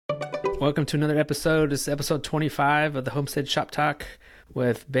Welcome to another episode. This is episode 25 of the Homestead Shop Talk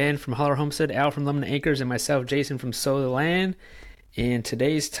with Ben from Holler Homestead, Al from Lemon Acres, and myself, Jason from Sow the Land. And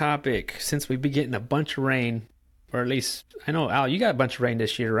today's topic, since we've been getting a bunch of rain, or at least, I know, Al, you got a bunch of rain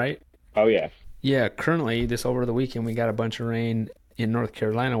this year, right? Oh, yeah. Yeah, currently, this over the weekend, we got a bunch of rain in North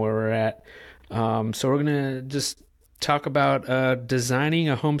Carolina where we're at. So we're going to just talk about designing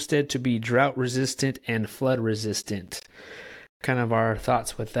a homestead to be drought resistant and flood resistant. Kind of our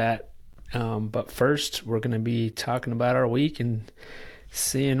thoughts with that. But first, we're going to be talking about our week and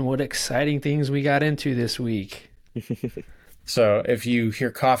seeing what exciting things we got into this week. So if you hear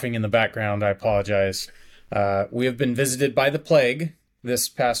coughing in the background, I apologize. We have been visited by the plague this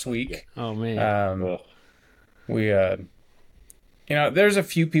past week. Oh, man. There's a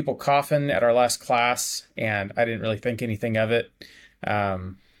few people coughing at our last class, and I didn't really think anything of it.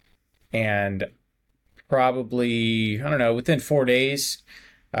 And probably, I don't know, within 4 days,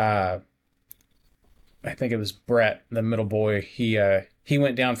 I think it was Brett, the middle boy. He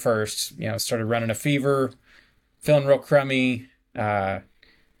went down first, started running a fever, feeling real crummy. And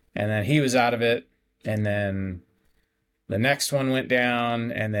then he was out of it. And then the next one went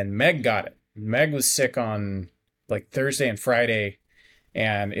down, and then Meg got it. Meg was sick on like Thursday and Friday.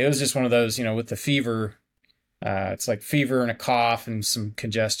 And it was just one of those, with the fever, it's like fever and a cough and some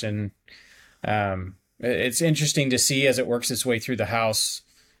congestion. It's interesting to see as it works its way through the house.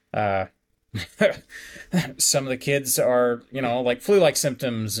 Some of the kids are, like flu-like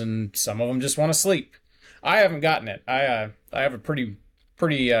symptoms, and some of them just want to sleep. I haven't gotten it. I have a pretty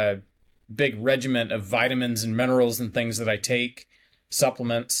big regiment of vitamins and minerals and things that I take,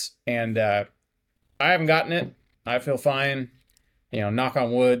 supplements, and I haven't gotten it. I feel fine, knock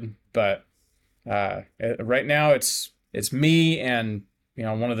on wood. But right now it's me and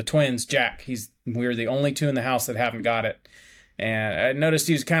one of the twins, Jack. We're the only two in the house that haven't got it. And I noticed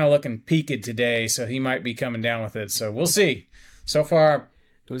he was kind of looking peaked today, so he might be coming down with it. So we'll see. So far,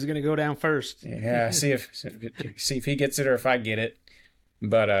 who's going to go down first? Yeah, see if he gets it or if I get it.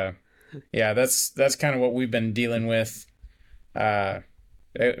 But yeah, that's kind of what we've been dealing with. While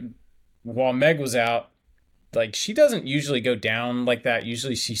Meg was out, like she doesn't usually go down like that.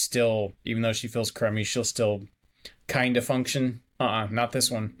 Usually she still, even though she feels crummy, she'll still kind of function. Not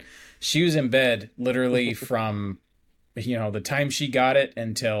this one. She was in bed literally from the time she got it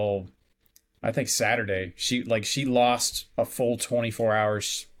until I think Saturday. She lost a full 24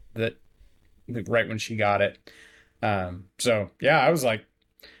 hours right when she got it. So yeah, I was like,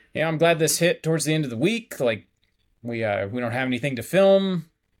 I'm glad this hit towards the end of the week. Like we don't have anything to film.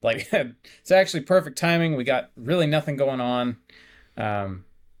 Like it's actually perfect timing. We got really nothing going on.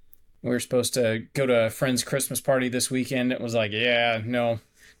 We were supposed to go to a friend's Christmas party this weekend. It was like, yeah, no,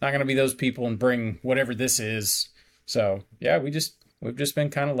 not going to be those people and bring whatever this is. So yeah, we've just been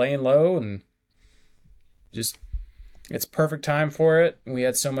kind of laying low, and just it's perfect time for it. We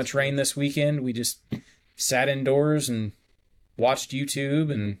had so much rain this weekend. We just sat indoors and watched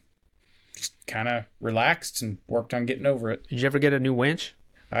YouTube and just kind of relaxed and worked on getting over it. Did you ever get a new winch?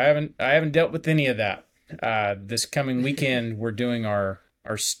 I haven't dealt with any of that. This coming weekend we're doing our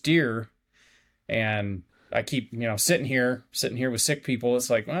steer, and I keep sitting here with sick people. It's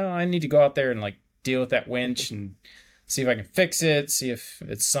like, well, I need to go out there and like deal with that winch and see if I can fix it, see if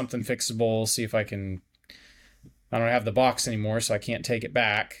it's something fixable, see if I don't have the box anymore, so I can't take it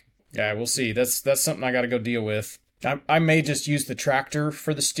back. Yeah, we'll see. That's something I got to go deal with. I may just use the tractor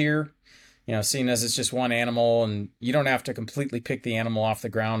for the steer, seeing as it's just one animal, and you don't have to completely pick the animal off the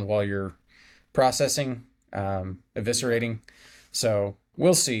ground while you're processing, eviscerating. So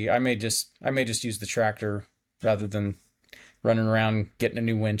we'll see. I may just use the tractor rather than running around getting a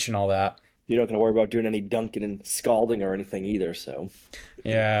new winch and all that. You're not going to worry about doing any dunking and scalding or anything either, so.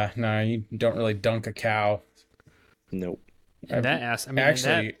 Yeah, no, you don't really dunk a cow. Nope. And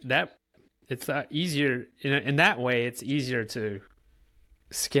that it's easier in that way. It's easier to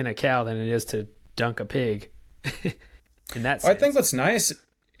skin a cow than it is to dunk a pig. In that sense. I think what's nice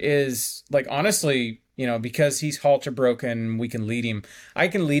is, like, honestly, because he's halter broken, we can lead him. I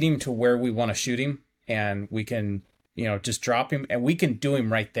can lead him to where we want to shoot him, and we can, just drop him, and we can do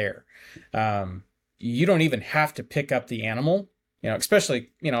him right there. You don't even have to pick up the animal,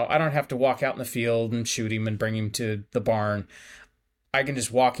 especially, I don't have to walk out in the field and shoot him and bring him to the barn. I can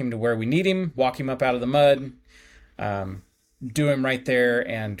just walk him to where we need him, walk him up out of the mud, do him right there,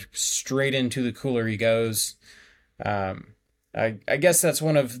 and straight into the cooler he goes. I guess that's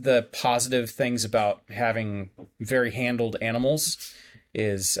one of the positive things about having very handled animals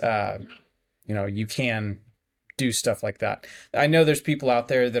is, you can do stuff like that. I know there's people out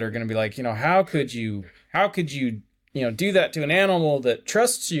there that are going to be like, how could you do that to an animal that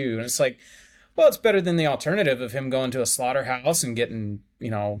trusts you. And it's like, well, it's better than the alternative of him going to a slaughterhouse and getting,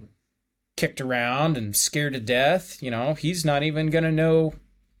 kicked around and scared to death. He's not even going to know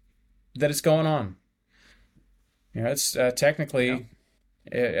that it's going on. It's technically,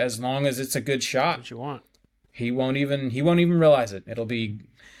 as long as it's a good shot, What you want. he won't even realize it. It'll be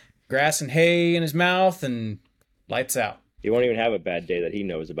grass and hay in his mouth and lights out. He won't even have a bad day that he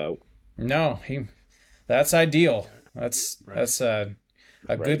knows about. No, that's ideal. That's a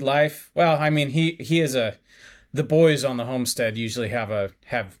good life. Well, I mean, he is the boys on the homestead usually have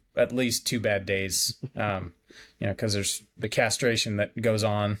at least 2 bad days. Because there's the castration that goes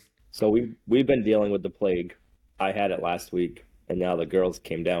on. So we've been dealing with the plague. I had it last week, and now the girls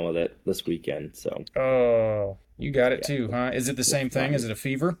came down with it this weekend. So Oh, you got it too, huh? Is it the same thing? Is it a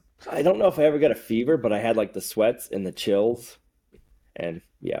fever? I don't know if I ever got a fever, but I had like the sweats and the chills, and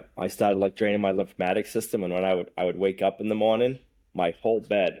yeah, I started like draining my lymphatic system. And when I would wake up in the morning, my whole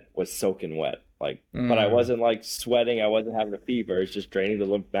bed was soaking wet. But I wasn't like sweating. I wasn't having a fever. It's just draining the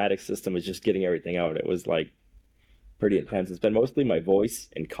lymphatic system. It's just getting everything out. It was like pretty intense. It's been mostly my voice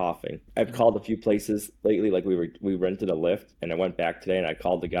and coughing. I've called a few places lately. Like we rented a lift, and I went back today and I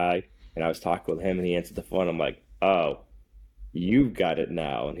called the guy and I was talking with him and he answered the phone. I'm like, oh, you've got it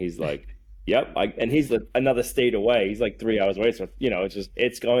now. And he's like, yep. And he's another state away. He's like 3 hours away. So,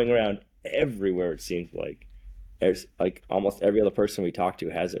 it's going around everywhere. It seems like there's like almost every other person we talk to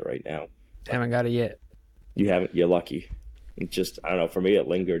has it right now. Haven't got it yet. You haven't, you're lucky. It's just, I don't know, for me it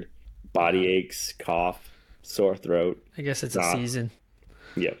lingered. Body aches, cough, sore throat. I guess it's a season.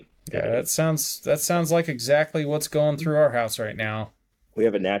 Yeah. Yeah, that sounds like exactly what's going through our house right now. We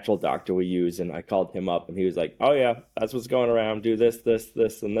have a natural doctor we use, and I called him up and he was like, oh yeah, that's what's going around. Do this, this,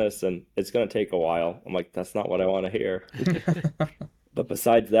 this, and this, and it's going to take a while. I'm like, that's not what I want to hear. But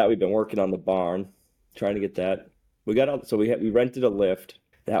besides that, we've been working on the barn, trying to get that. We rented a lift.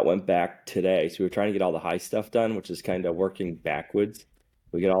 That went back today. So we were trying to get all the high stuff done, which is kind of working backwards.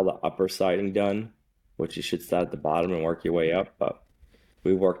 We get all the upper siding done, which you should start at the bottom and work your way up. But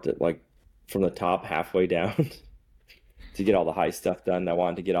we worked it like from the top halfway down to get all the high stuff done. I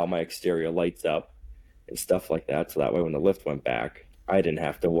wanted to get all my exterior lights up and stuff like that. So that way when the lift went back, I didn't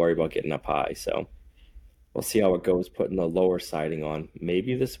have to worry about getting up high. So we'll see how it goes putting the lower siding on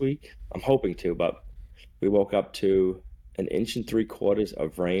maybe this week. I'm hoping to, but we woke up to 1.75 inches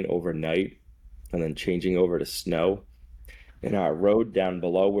of rain overnight and then changing over to snow. In our road down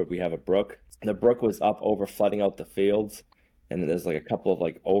below where we have a brook, the brook was up over flooding out the fields, and there's like a couple of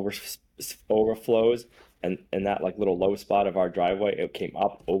like overflows, and that like little low spot of our driveway, it came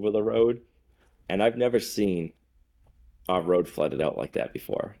up over the road, and I've never seen our road flooded out like that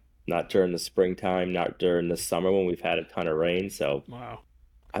before. Not during the springtime, not during the summer when we've had a ton of rain. So Wow.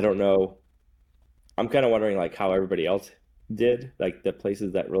 I don't know. I'm kind of wondering like how everybody else did, like the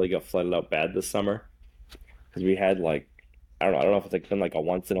places that really got flooded out bad this summer, because we had like I don't know if it's like been like a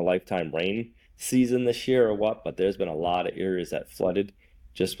once in a lifetime rain season this year or what, but there's been a lot of areas that flooded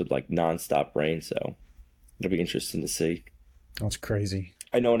just with like nonstop rain. So it'll be interesting to see. That's crazy.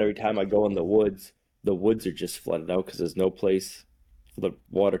 I know, and every time I go in the woods are just flooded out because there's no place for the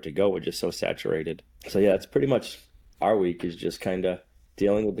water to go. We're just so saturated. So yeah, it's pretty much our week is just kind of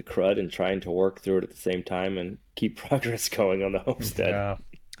dealing with the crud and trying to work through it at the same time and keep progress going on the homestead. Yeah.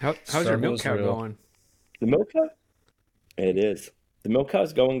 How's your milk cow going? The milk cow? It is. The milk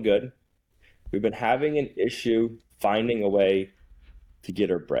cow's going good. We've been having an issue finding a way to get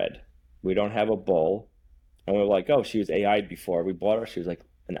her bred. We don't have a bull. And we're like, oh, she was AI'd before. We bought her. She was like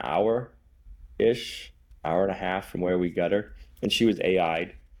an hour-ish, hour and a half from where we got her. And she was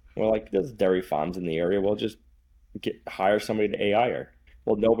AI'd. We're like, there's dairy farms in the area. We'll just hire somebody to AI her.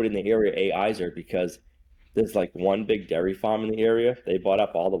 Well, nobody in the area AIs her because there's like one big dairy farm in the area. They bought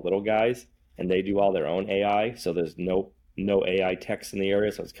up all the little guys and they do all their own AI. So there's no AI techs in the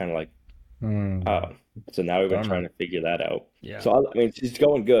area. So it's kind of like, so now we've been trying to figure that out. Yeah. So I mean, she's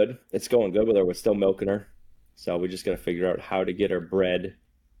going good. It's going good with her. We're still milking her. So we just got to figure out how to get her bred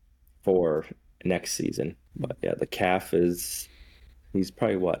for next season. But yeah, the calf he's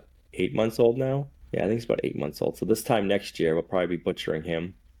probably what, 8 months old now? Yeah, I think he's about 8 months old. So this time next year, we'll probably be butchering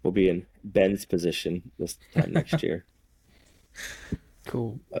him. We'll be in Ben's position this time next year.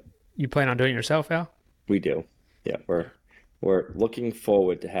 Cool. You plan on doing it yourself, Al? We do. Yeah, we're looking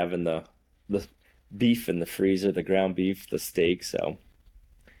forward to having the beef in the freezer, the ground beef, the steak. So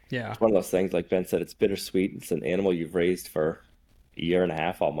Yeah. it's one of those things, like Ben said, it's bittersweet. It's an animal you've raised for a year and a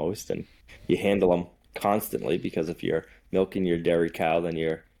half almost, and you handle them constantly because if you're milking your dairy cow, then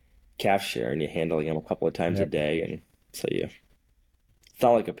you're calf share and you're handling them a couple of times a day, and so you It's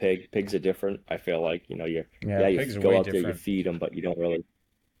not like a pig. Pigs are different. I feel like, Yeah, you pigs are go way out there, you different. feed them, but you don't really,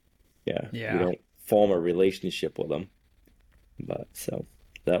 you Yeah. don't form a relationship with them. But so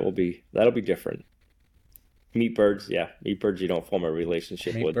that'll be different. Meat birds, you don't form a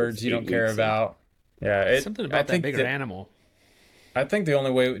relationship Meat with. It's birds you don't 8 care weeks and about. Yeah, Something about that bigger animal. I think the only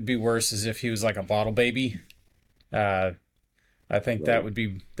way it would be worse is if he was like a bottle baby. Uh, I think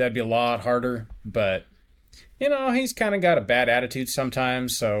right. that'd be a lot harder. But he's kind of got a bad attitude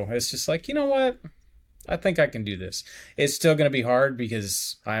sometimes, so it's just like, you know what? I think I can do this. It's still going to be hard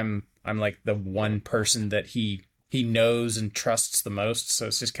because I'm like the one person that he knows and trusts the most. So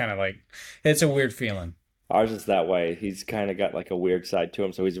it's just kind of like it's a weird feeling. Ours is that way. He's kind of got like a weird side to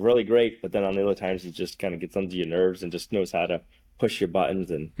him. So he's really great, but then on the other times he just kind of gets under your nerves and just knows how to push your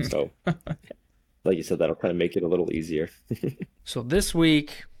buttons. And so, like you said, that'll kind of make it a little easier. So this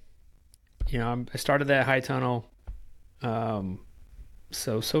week, I started that high tunnel.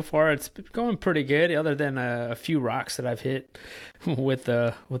 So far it's been going pretty good, other than a few rocks that I've hit with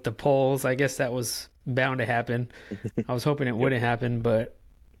the poles. I guess that was bound to happen. I was hoping it wouldn't happen, but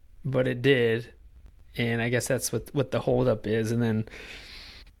it did. And I guess that's what the holdup is. And then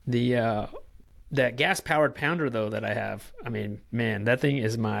the that gas powered pounder though that I have, I mean, man, that thing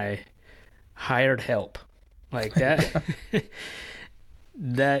is my hired help. Like that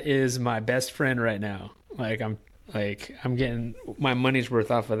that is my best friend right now. I'm getting my money's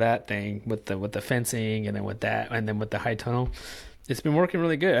worth off of that thing with the fencing, and then with that, and then with the high tunnel. It's been working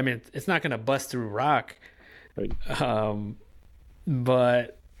really good. I mean, it's not going to bust through rock. Right.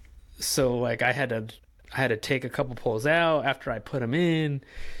 But so like I had to take a couple poles out after I put them in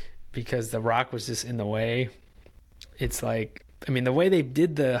because the rock was just in the way. It's like, I mean, the way they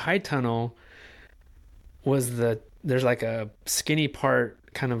did the high tunnel was there's like a skinny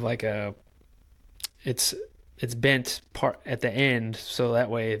part, kind of like it's bent part at the end, so that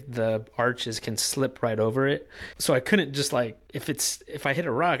way the arches can slip right over it. So I couldn't just like, if I hit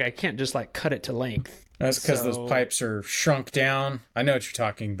a rock, I can't just like cut it to length. That's because those pipes are shrunk down. I know what you're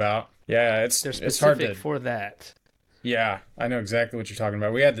talking about. Yeah, They're it's specific hard to. for that. Yeah, I know exactly what you're talking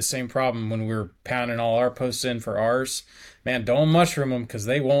about. We had the same problem when we were pounding all our posts in for ours. Man, don't mushroom them because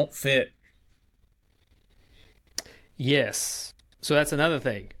they won't fit. Yes. So that's another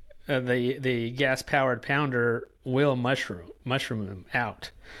thing. The gas powered pounder will mushroom them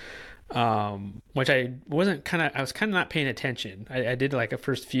out. Which I was kind of not paying attention. I did like a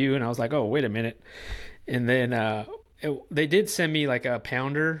first few and I was like, oh, wait a minute. And then they did send me like a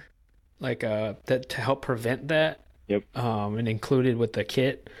pounder, like that to help prevent that. Yep. And included with the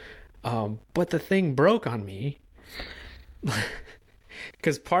kit. But the thing broke on me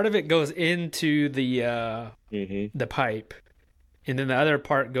because part of it goes into the pipe, and then the other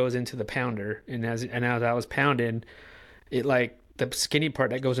part goes into the pounder. And as I was pounding, it like the skinny part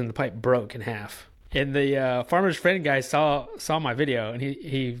that goes in the pipe broke in half. And the farmer's friend guy saw my video, and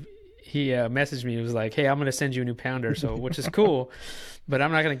he messaged me. He was like, "Hey, I'm gonna send you a new pounder," so which is cool, but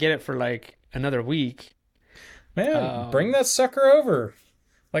I'm not gonna get it for like another week. Man, bring that sucker over.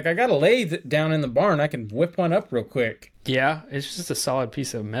 Like, I got a lathe down in the barn. I can whip one up real quick. Yeah, it's just a solid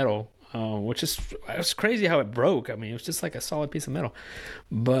piece of metal, which is, it's crazy how it broke. I mean, it was just like a solid piece of metal.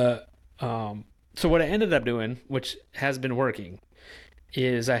 But so what I ended up doing, which has been working,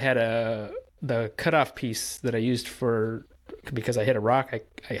 is I had the cutoff piece that I used because I hit a rock.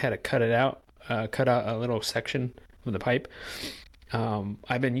 I had to cut it out, cut out a little section of the pipe.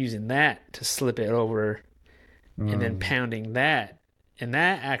 I've been using that to slip it over, and then pounding that. And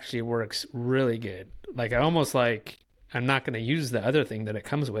that actually works really good. Like, I'm not going to use the other thing that it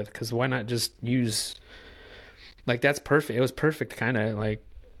comes with, because why not just use, like, that's perfect. It was perfect, kind of like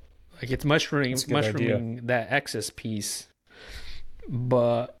it's mushrooming that excess piece,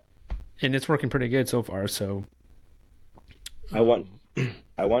 and it's working pretty good so far. So I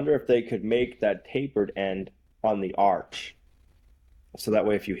wonder if they could make that tapered end on the arch, so that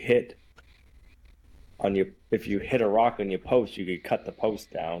way if you hit a rock on your post, you could cut the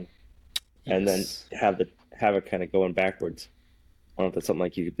post down, and then have it kind of going backwards. I don't know if that's something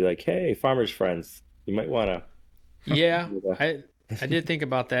like you could be like, "Hey, farmers friends, you might want to." Yeah, I did think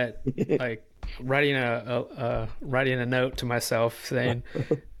about that, like writing a note to myself saying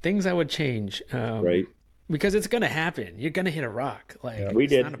things I would change, right? Because it's gonna happen. You're gonna hit a rock. Like, yeah, we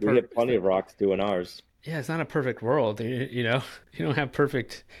hit plenty of rocks doing ours. Yeah, it's not a perfect world. You don't have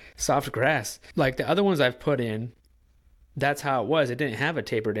perfect soft grass. Like the other ones I've put in, that's how it was. It didn't have a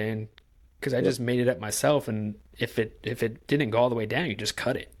tapered end because I just made it up myself. And if it didn't go all the way down, you just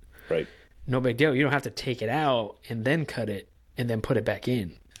cut it. Right. No big deal. You don't have to take it out and then cut it and then put it back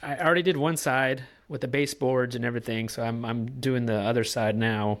in. I already did one side with the baseboards and everything. So I'm doing the other side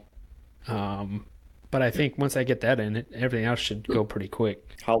now. But I think once I get that in, everything else should go pretty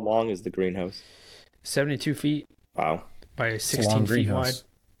quick. How long is the greenhouse? 72 feet Wow. by It's a long 16 feet wide. greenhouse.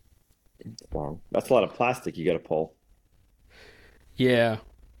 Long. That's a lot of plastic you got to pull. Yeah.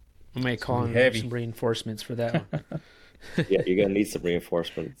 I may call in heavy. some reinforcements for that one. Yeah, you're going to need some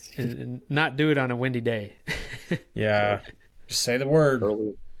reinforcements. And not do it on a windy day. Yeah. Just say the word.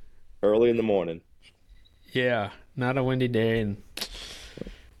 Early in the morning. Yeah, not a windy day. And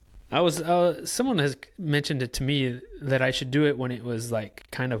someone has mentioned it to me that I should do it when it was like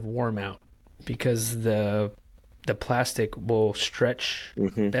kind of warm out because the plastic will stretch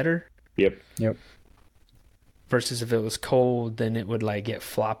better. Yep. Versus if it was cold, then it would like get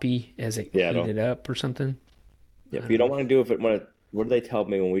floppy as it heated up or something. Yep. You don't want to do what did they tell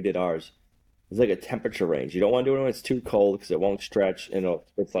me when we did ours? It's like a temperature range. You don't want to do it when it's too cold because it won't stretch and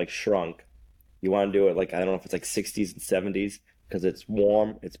it's like shrunk. You want to do it like, I don't know if it's like 60s and 70s because it's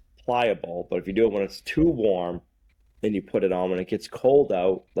warm, it's pliable. But if you do it when it's too warm, then you put it on when it gets cold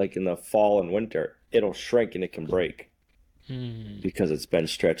out, like in the fall and winter, it'll shrink and it can break because it's been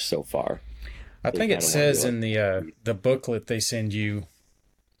stretched so far. I think it says in the booklet they send you.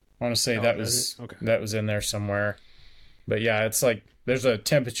 I want to say that was in there somewhere. But yeah, it's like there's a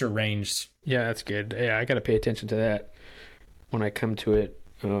temperature range. Yeah, that's good. Yeah, I got to pay attention to that when I come to it.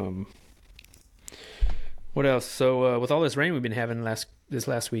 What else? So with all this rain we've been having this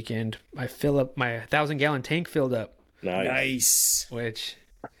last weekend, I fill up my 1,000-gallon tank filled up. Nice. Which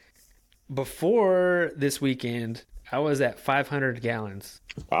before this weekend, I was at 500 gallons.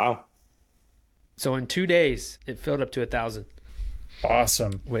 Wow. So in 2 days, it filled up to 1,000.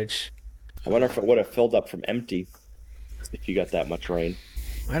 Awesome. Which I wonder if it would have filled up from empty if you got that much rain.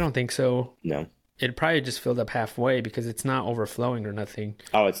 I don't think so. No. It probably just filled up halfway because it's not overflowing or nothing.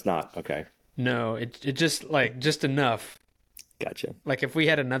 Oh, it's not. Okay. No, it just enough. Gotcha. Like if we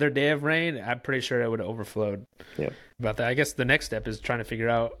had another day of rain, I'm pretty sure it would have overflowed. Yep. About that, I guess the next step is trying to figure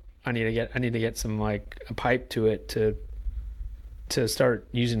out. I need to get some like a pipe to it to start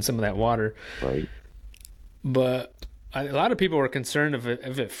using some of that water. Right. But a lot of people were concerned of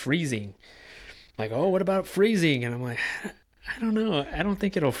it freezing. Like, oh, what about freezing? And I'm like, I don't know. I don't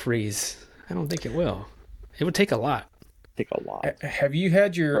think it'll freeze. I don't think it will. It would take a lot. Have you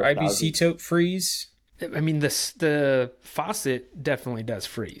had your IBC tote freeze? I mean, the faucet definitely does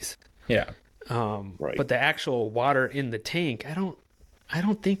freeze. Yeah. Right. But the actual water in the tank, I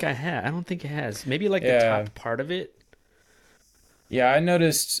don't think I don't think it has. Maybe like the top part of it. Yeah, I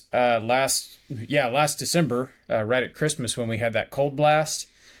noticed last December, right at Christmas when we had that cold blast,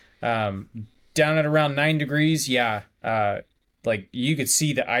 down at around 9 degrees. Yeah, like you could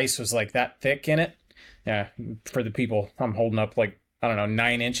see the ice was like that thick in it. Yeah, for the people, I'm holding up like, I don't know,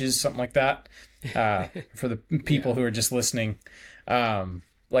 9 inches, something like that. For the people who are just listening,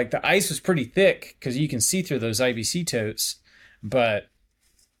 like the ice was pretty thick because you can see through those IBC totes. But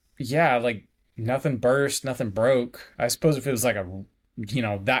yeah, like nothing burst, nothing broke. I suppose if it was like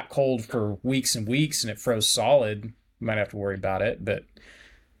that cold for weeks and weeks and it froze solid, you might have to worry about it. But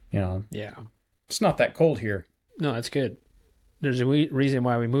Yeah. It's not that cold here. No, that's good. There's a reason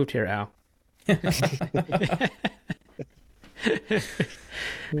why we moved here, Al.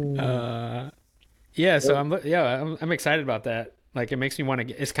 Yeah, so I'm excited about that. Like it makes me want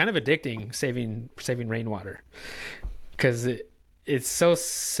to it's kind of addicting saving rainwater because it's so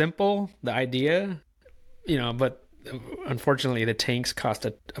simple, the idea, but unfortunately the tanks cost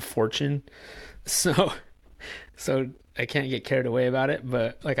a fortune. So I can't get carried away about it,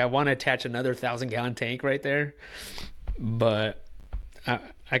 but like I want to attach another 1,000-gallon tank right there, but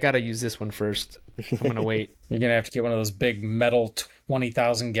I got to use this one first. I'm going to wait. You're going to have to get one of those big metal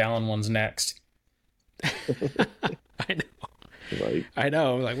 20,000-gallon ones next. I know. Right. I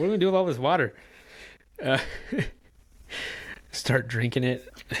know. Like, what are we going to do with all this water? Start drinking it.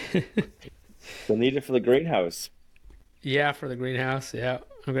 We'll need it for the greenhouse. Yeah, for the greenhouse. Yeah,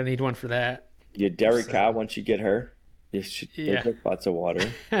 I'm going to need one for that. Your dairy cow, once you get her, you should drink lots of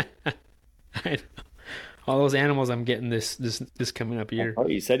water. I know. All those animals I'm getting this coming up year. Oh,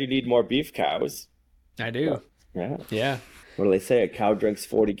 you said you need more beef cows. I do. Yeah. Yeah. What do they say? A cow drinks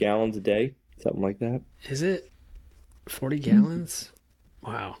 40 gallons a day? Something like that? Is it 40 gallons?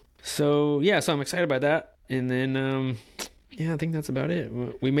 Wow. So I'm excited about that. And then, I think that's about it.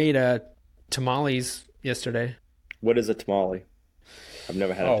 We made tamales yesterday. What is a tamale? I've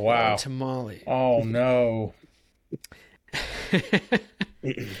never had a tamale. Wow. Tamale. Oh, no.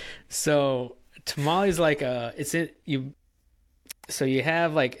 So tamales like so you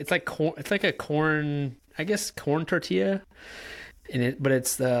have like it's like corn, it's like a corn, I guess corn tortilla, but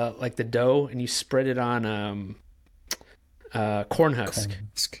it's the like the dough, and you spread it on corn husk. Corn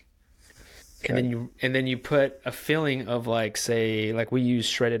husk. And Okay. then you put a filling of like, say, like we use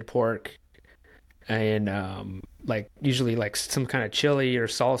shredded pork and like usually like some kind of chili or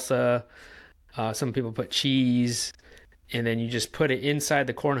salsa. Some people put cheese, and then you just put it inside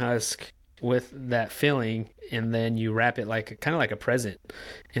the corn husk with that filling, and then you wrap it like kind of like a present,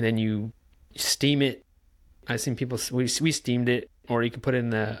 and then you steam it. I've seen people we steamed it, or you can put it in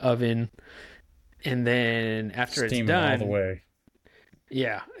the oven, and then after it's Steam it all the done, way.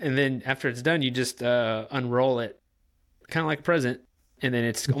 yeah, and then after it's done, you just unroll it, kind of like a present, and then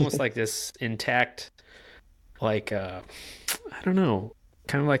it's almost like this intact, like I don't know,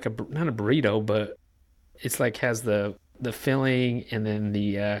 kind of like not a burrito, but it's like has the filling, and then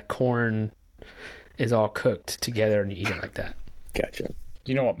the corn is all cooked together, and you eat it like that. Gotcha.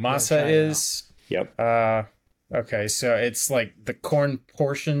 Do you know what Gotta masa try it out. is? Yep. Okay, so it's like the corn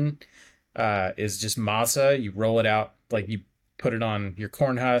portion is just masa. You roll it out, like you put it on your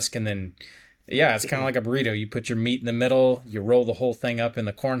corn husk, and then yeah, it's kind of like a burrito. You put your meat in the middle, you roll the whole thing up in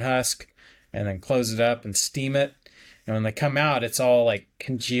the corn husk, and then close it up and steam it. And when they come out, it's all like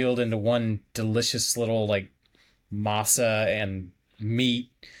congealed into one delicious little like masa and meat.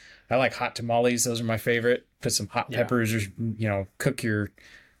 I like hot tamales; those are my favorite. Put some hot Yeah. peppers, or cook your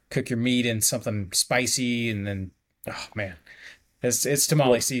meat in something spicy, and then oh man, it's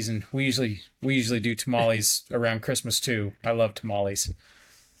tamale season. We usually do tamales around Christmas too. I love tamales.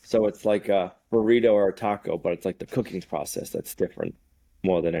 So it's like a burrito or a taco, but it's like the cooking process that's different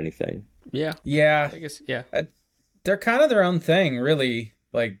more than anything. Yeah, Yeah, I guess. Yeah, they're kind of their own thing, really.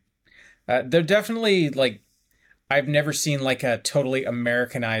 Like they're definitely like I've never seen like a totally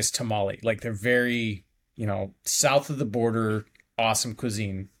Americanized tamale. Like they're very south of the border, awesome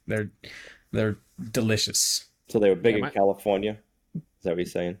cuisine. They're delicious. So they were big Yeah, in California. Is that what you're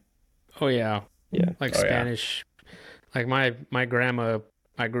saying? oh yeah, Yeah. like Oh, yeah. Spanish. Like my grandma,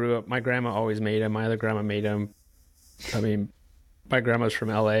 I grew up. My grandma always made them. My other grandma made them. I mean, my grandma's from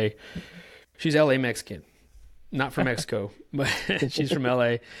L.A. She's L.A. Mexican, not from Mexico, but she's from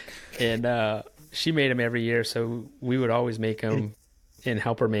L.A. And she made them every year. So we would always make them and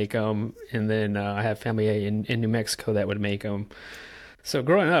help her make them. And then I have family in New Mexico that would make them. So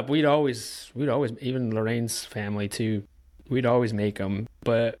growing up, we'd always even Lorraine's family too. We'd always make them.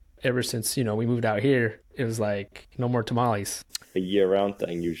 But ever since we moved out here, it was like no more tamales. A year-round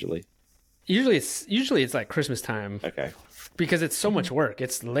thing usually. Usually it's like Christmas time Okay. because it's so much work.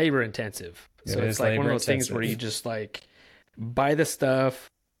 It's labor intensive. It So is it's like one of labor those things where intensive. you just like buy the stuff,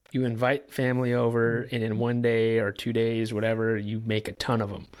 you invite family over, and in 1 day or 2 days, whatever, you make a ton of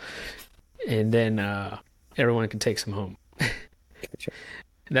them, and then everyone can take some home. Gotcha.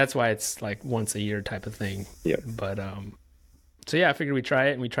 That's why it's like once a year type of thing. Yep. But so yeah, I figured we'd try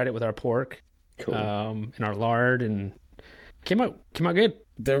it, and we tried it with our pork, Cool. and our lard, and came out good.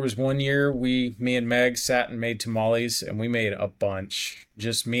 There was one year me and Meg sat and made tamales, and we made a bunch.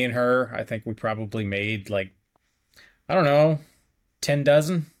 Just me and her. I think we probably made like, I don't know, 10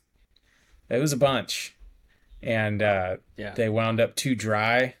 dozen. It was a bunch. And Yeah. they wound up too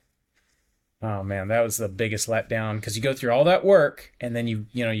dry. Oh man, that was the biggest letdown because you go through all that work, and then you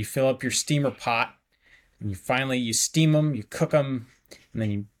fill up your steamer pot, and you steam them, you cook them, and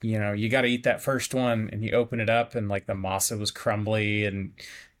then you got to eat that first one, and you open it up, and like the masa was crumbly, and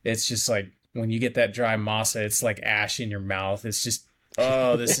it's just like when you get that dry masa, it's like ash in your mouth. It's just,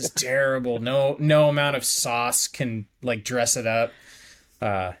 oh, this is terrible. No amount of sauce can like dress it up.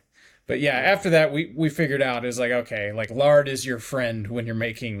 But yeah, after that we figured out is like, okay, like lard is your friend when you're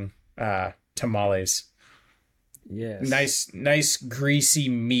making tamales. Yes. Nice greasy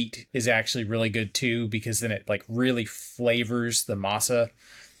meat is actually really good too, because then it like really flavors the masa.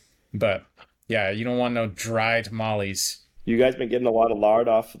 But yeah, you don't want no dry tamales. You guys been getting a lot of lard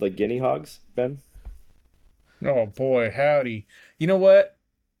off the guinea hogs, Ben? Oh boy, howdy. You know what?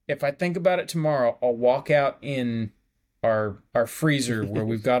 If I think about it tomorrow, I'll walk out in our freezer where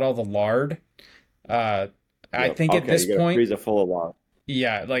we've got all the lard. I Yep. think at Okay, this you got a point, freezer full of lard.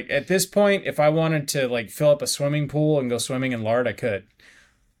 yeah, like at this point, if I wanted to like fill up a swimming pool and go swimming in lard, I could.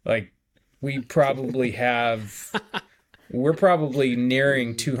 Like we're probably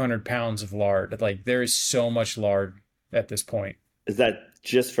nearing 200 pounds of lard. Like there is so much lard at this point. Is that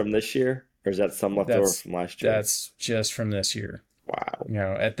just from this year, or is that some leftover That's from last year? that's just from this year.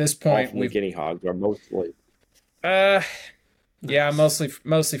 Wow. At this All point, from the we've guinea hogs, or mostly. yeah,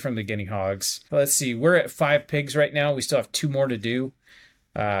 mostly from the guinea hogs. Let's see, we're at 5 pigs right now. We still have 2 more to do.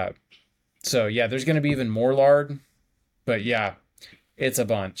 So yeah, there's going to be even more lard, but yeah, it's a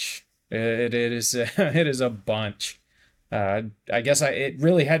bunch. It is it is a bunch. I guess it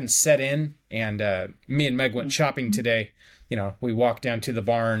really hadn't set in, and me and Meg went shopping today. We walked down to the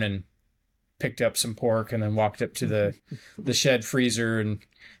barn and picked up some pork, and then walked up to the shed freezer and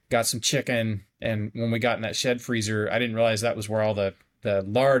got some chicken. And when we got in that shed freezer, I didn't realize that was where all the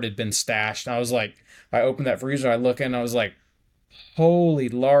lard had been stashed. And I was like, I opened that freezer, I look in, I was like, holy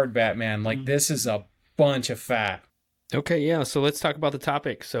lard, Batman! Like, this is a bunch of fat. Okay, yeah. So let's talk about the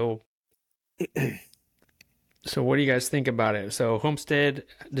topic. So what do you guys think about it? So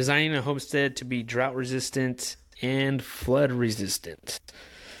designing a homestead to be drought resistant and flood resistant.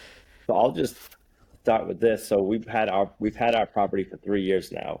 So I'll just start with this. So we've had our property for 3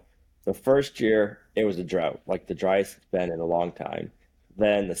 years now. The first year it was a drought, like the driest it's been in a long time.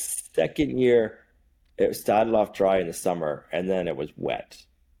 Then the second year it started off dry in the summer, and then it was wet.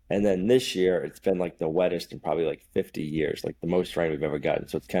 And then this year it's been like the wettest in probably like 50 years, like the most rain we've ever gotten.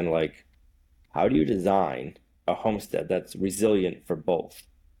 So it's kind of like, how do you design a homestead that's resilient for both?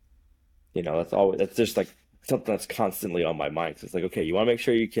 That's just like something that's constantly on my mind. So it's like, okay, you want to make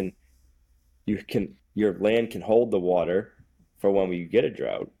sure your land can hold the water for when we get a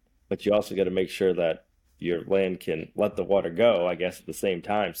drought, but you also got to make sure that your land can let the water go, I guess, at the same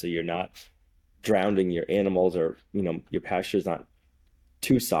time, so you're not drowning your animals, or your pasture's not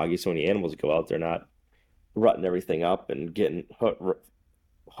too soggy, so when the animals go out, they're not rutting everything up and getting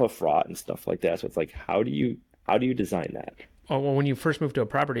hoof rot and stuff like that. So it's like, how do you design that? Well, when you first move to a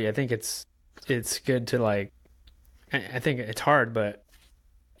property, I think it's good to, like, I think it's hard, but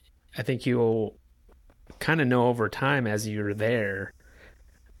I think you'll kind of know over time as you're there,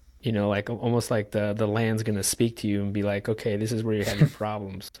 like almost like the land's going to speak to you and be like, okay, this is where you're having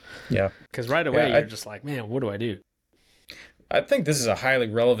problems. Yeah. Because right away you're just like, man, what do I do? I think this is a highly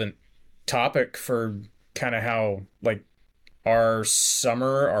relevant topic for kind of how, like, our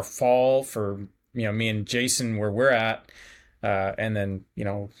summer, our fall for, me and Jason, where we're at, and then,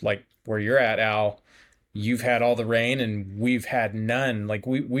 like where you're at, Al, you've had all the rain and we've had none. Like,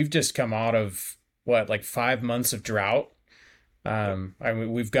 we've just come out of like 5 months of drought. I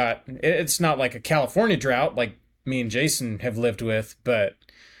mean, we've got, it's not like a California drought like me and Jason have lived with, but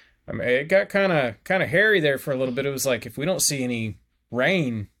I mean, it got kind of hairy there for a little bit. It was like, if we don't see any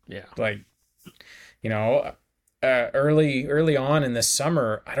rain, like, early on in this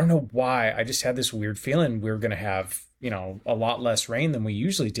summer, I don't know why, I just had this weird feeling we were going to have, a lot less rain than we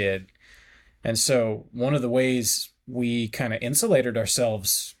usually did. And so one of the ways we kind of insulated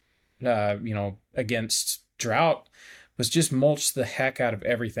ourselves, against drought was just mulch the heck out of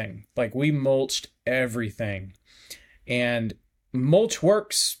everything. Like, we mulched everything, and mulch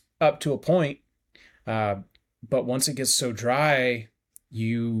works up to a point. But once it gets so dry,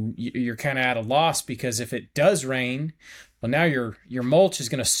 you're kind of at a loss, because if it does rain, well, now your mulch is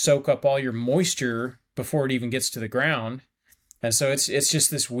going to soak up all your moisture before it even gets to the ground. And so it's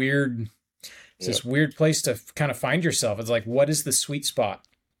just this weird, this weird place to kind of find yourself. It's like, what is the sweet spot?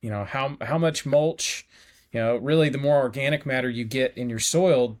 How much mulch, really the more organic matter you get in your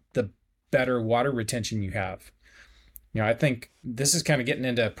soil, the better water retention you have. I think this is kind of getting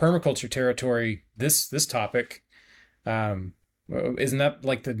into permaculture territory, this topic. Isn't that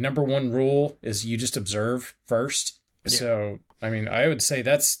like the number one rule is you just observe first? Yeah. So, I mean, I would say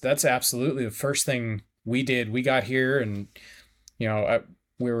that's absolutely the first thing we did. We got here, and,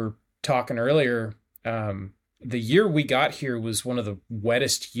 we were talking earlier, the year we got here was one of the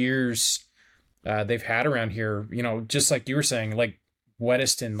wettest years they've had around here, just like you were saying, like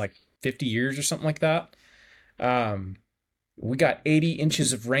wettest in like 50 years or something like that. We got 80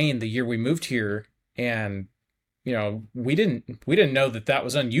 inches of rain the year we moved here, and we didn't know that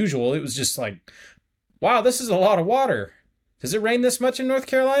was unusual. It was just like, wow, this is a lot of water. Does it rain this much in North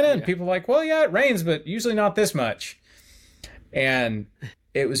Carolina? And people are like, well, yeah, it rains, but usually not this much. And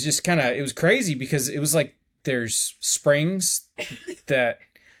it was just it was crazy, because it was like, there's springs that,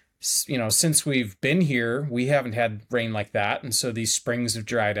 since we've been here, we haven't had rain like that. And so these springs have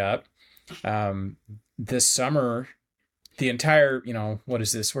dried up. This summer, the entire, what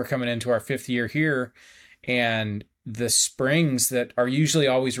is this? We're coming into our 5th year here. And the springs that are usually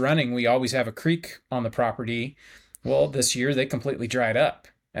always running, we always have a creek on the property. Well, this year they completely dried up,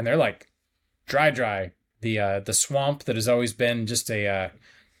 and they're like dry. The swamp that has always been just a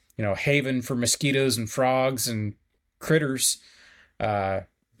haven for mosquitoes and frogs and critters,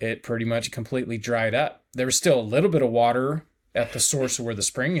 it pretty much completely dried up. There was still a little bit of water at the source of where the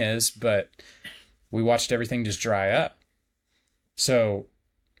spring is, but we watched everything just dry up. So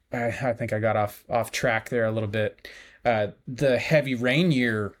I think I got off track there a little bit. The heavy rain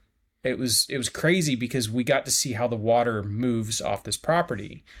year, it was crazy, because we got to see how the water moves off this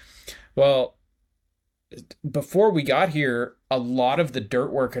property. Well, before we got here, a lot of the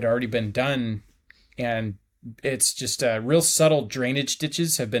dirt work had already been done, and it's just real subtle drainage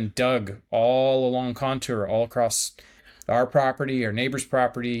ditches have been dug all along contour, all across our property, our neighbor's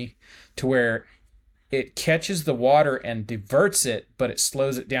property, to where it catches the water and diverts it, but it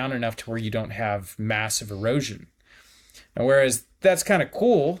slows it down enough to where you don't have massive erosion. And whereas that's kind of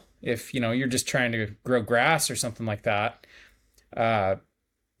cool if you're just trying to grow grass or something like that.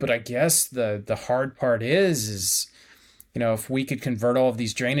 But I guess the hard part is if we could convert all of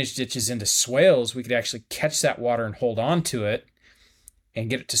these drainage ditches into swales, we could actually catch that water and hold on to it and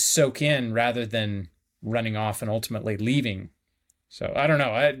get it to soak in rather than running off and ultimately leaving. So I don't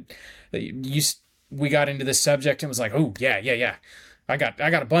know. We got into this subject and was like, oh yeah. I got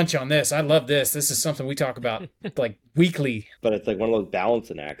a bunch on this. I love this. This is something we talk about like weekly. But it's like one of those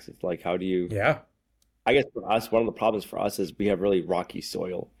balancing acts. It's like, how do you? Yeah. I guess for us, one of the problems for us is we have really rocky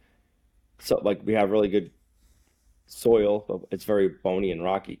soil. So like we have really good soil, but it's very bony and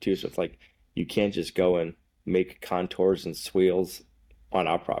rocky too. So it's like you can't just go and make contours and swales on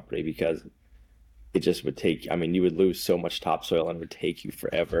our property because it just would take, I mean, you would lose so much topsoil and it would take you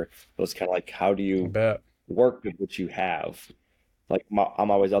forever. So it's kind of like, how do you work with what you have? Like I'm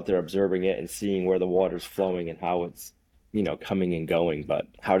always out there observing it and seeing where the water's flowing and how it's, coming and going. But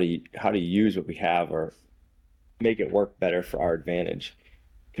how do you use what we have or make it work better for our advantage,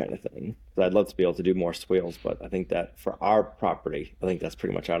 kind of thing. So I'd love to be able to do more swales, but I think that for our property, I think that's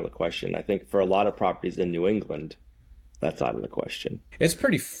pretty much out of the question. I think for a lot of properties in New England, that's out of the question. It's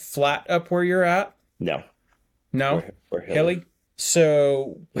pretty flat up where you're at. No. We're hilly.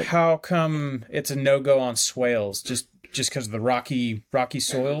 So how come it's a no-go on swales? Just because of the rocky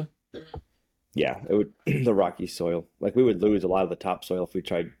soil? Yeah, it would the rocky soil. Like we would lose a lot of the topsoil if we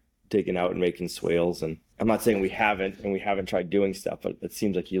tried digging out and making swales. And I'm not saying we haven't tried doing stuff, but it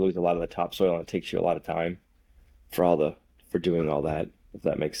seems like you lose a lot of the topsoil and it takes you a lot of time for doing all that, if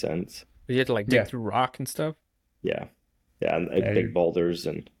that makes sense. You have to like dig through rock and stuff? Yeah. Yeah, and big boulders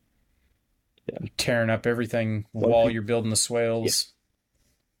and tearing up everything while you're building the swales.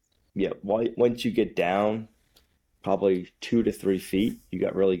 Yeah. Once you get down probably 2 to 3 feet, you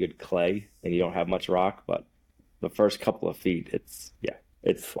got really good clay and you don't have much rock, but the first couple of feet, it's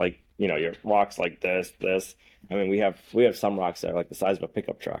like, your rocks like this. I mean, we have some rocks that are like the size of a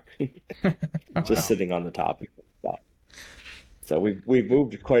pickup truck just sitting on the top. So we've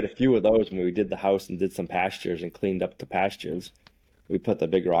moved quite a few of those when we did the house and did some pastures and cleaned up the pastures. We put the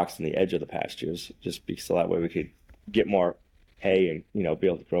big rocks in the edge of the pastures just so that way we could get more hay and, be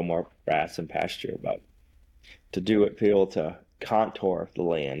able to grow more grass and pasture. But to do it, be able to contour the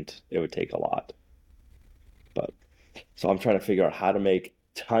land, it would take a lot. But so I'm trying to figure out how to make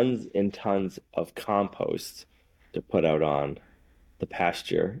tons and tons of compost to put out on the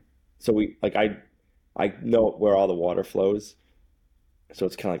pasture. So I know where all the water flows. So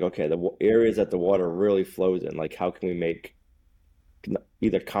it's kind of like, okay, the areas that the water really flows in, like how can we make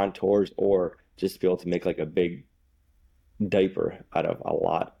either contours or just be able to make like a big diaper out of a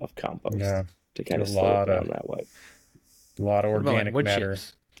lot of compost to kind of slow it down that way. A lot of organic matter.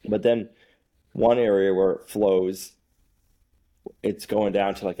 But then one area where it flows, it's going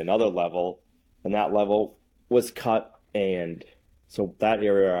down to like another level, and that level was cut, and so that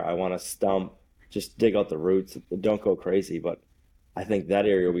area I want to stump, just dig out the roots. Don't go crazy, but I think that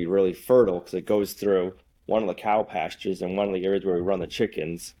area will be really fertile because it goes through one of the cow pastures and one of the areas where we run the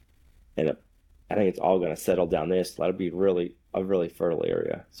chickens, and I think it's all going to settle down there. So that'll be a really fertile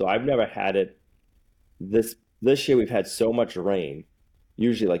area. So I've never had it. This year we've had so much rain.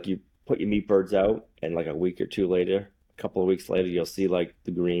 Usually, like you put your meat birds out, and like a week or two later, a couple of weeks later, you'll see like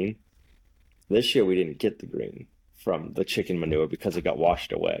the green. This year we didn't get the green from the chicken manure because it got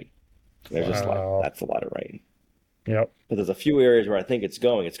washed away. They're just like, that's a lot of rain. Yep. But there's a few areas where I think it's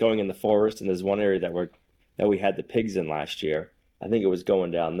going. It's going in the forest, and there's one area that we had the pigs in last year. I think it was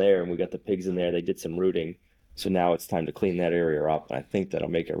going down there, and we got the pigs in there. They did some rooting, so now it's time to clean that area up. And I think that'll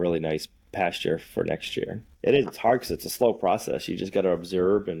make a really nice pasture for next year. It is. It's hard because it's a slow process. You just got to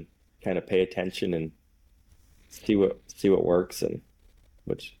observe and kind of pay attention and see what works, and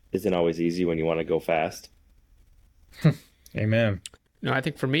which isn't always easy when you want to go fast. Amen. No, I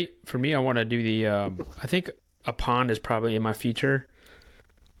think for me, I want to do the. I think a pond is probably in my future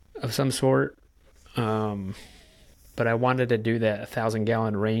of some sort. But I wanted to do that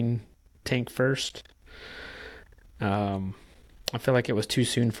 1,000-gallon rain tank first. I feel like it was too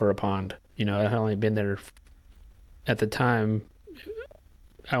soon for a pond. I had only been there at the time.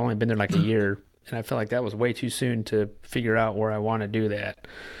 I only been there like a year, and I feel like that was way too soon to figure out where I want to do that.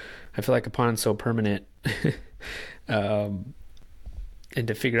 I feel like a pond's so permanent, and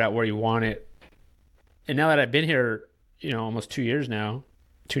to figure out where you want it And now that I've been here, almost 2 years now,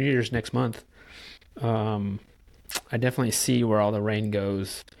 2 years next month, I definitely see where all the rain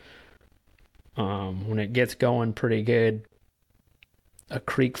goes. When it gets going pretty good, a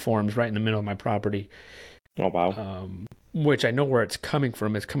creek forms right in the middle of my property. Oh, wow. Which I know where it's coming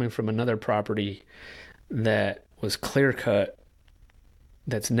from. It's coming from another property that was clear cut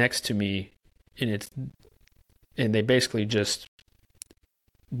that's next to me, and they basically just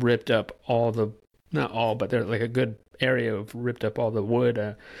ripped up all the, not all, but they're like a good area of ripped up all the wood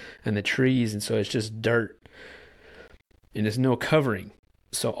and the trees, and so it's just dirt and there's no covering.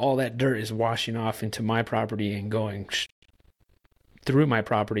 So all that dirt is washing off into my property and going through my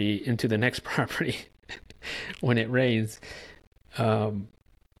property into the next property when it rains.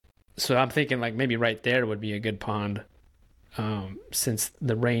 So I'm thinking like maybe right there would be a good pond, since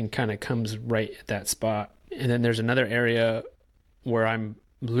the rain kind of comes right at that spot. And then there's another area where I'm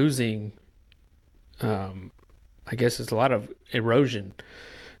losing, I guess it's a lot of erosion.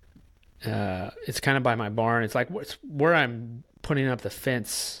 It's kind of by my barn. It's like where I'm putting up the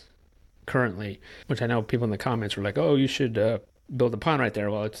fence currently, which I know people in the comments were like, "Oh, you should build a pond right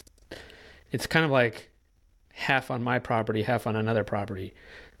there." Well, it's kind of like half on my property, half on another property.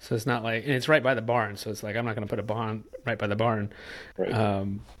 So it's not like, and it's right by the barn. So it's like, I'm not going to put a pond right by the barn. Right.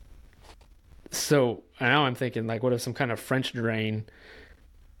 So now I'm thinking like, what if some kind of French drain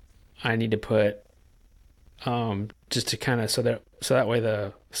I need to put, just to kind of, so that way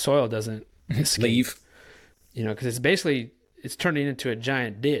the soil doesn't escape. Leave. Because it's turning into a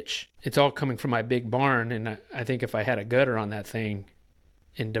giant ditch. It's all coming from my big barn. And I think if I had a gutter on that thing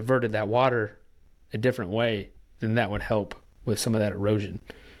and diverted that water a different way, then that would help with some of that erosion.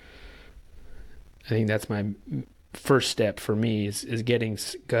 I think that's my first step for me is getting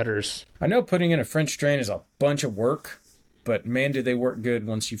gutters. I know putting in a French drain is a bunch of work, but man, do they work good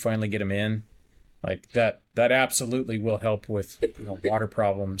once you finally get them in. Like that absolutely will help with water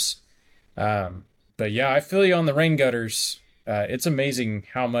problems. But yeah, I feel you on the rain gutters. It's amazing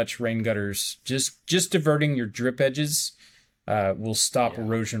how much rain gutters, just diverting your drip edges, will stop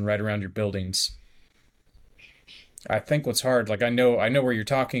erosion right around your buildings. I think what's hard, like I know where you're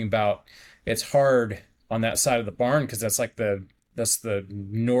talking about. It's hard on that side of the barn because that's the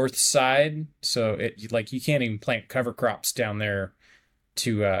north side. So it like you can't even plant cover crops down there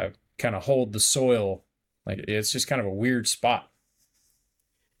to kind of hold the soil. Like it's just kind of a weird spot.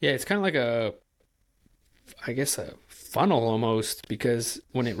 Yeah, it's kind of like a funnel almost, because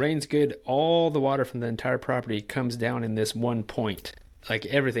when it rains good, all the water from the entire property comes down in this one point. Like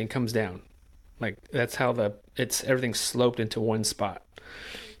everything comes down. Like that's how everything's sloped into one spot.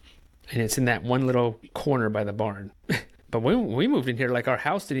 And it's in that one little corner by the barn. But when we moved in here, like our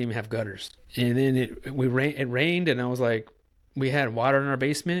house didn't even have gutters. And then it rained, and I was like, we had water in our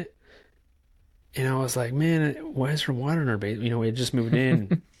basement. And I was like, man, why is there water in our basement? We had just moved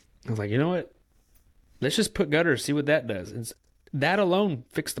in. I was like, you know what? Let's just put gutters, see what that does. And that alone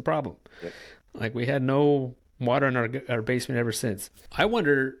fixed the problem. Yep. Like we had no water in our basement ever since. I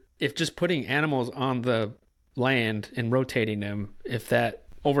wonder if just putting animals on the land and rotating them, if that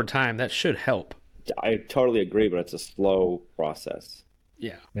over time, that should help. I totally agree, but it's a slow process.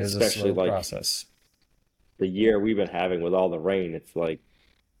 Yeah. It is especially a slow like process. The year we've been having with all the rain, it's like,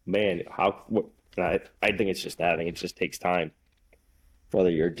 man, I think it's just that. I think it just takes time. Whether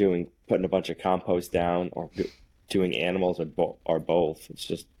you're putting a bunch of compost down or doing animals or both, it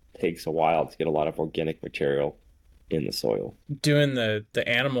just takes a while to get a lot of organic material in the soil. Doing the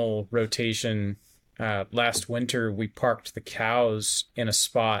animal rotation, last winter, we parked the cows in a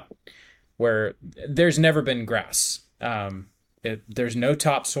spot where there's never been grass. There's no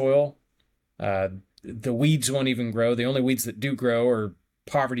topsoil. The weeds won't even grow. The only weeds that do grow are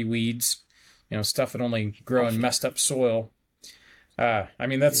poverty weeds, stuff that only grow in messed up soil.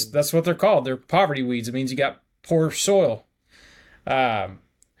 That's what they're called. They're poverty weeds. It means you got poor soil.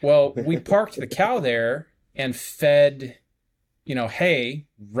 Well, we parked the cow there and fed, hay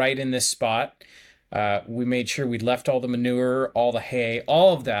right in this spot. We made sure we left all the manure, all the hay,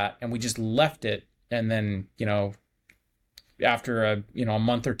 all of that, and we just left it. And then, after a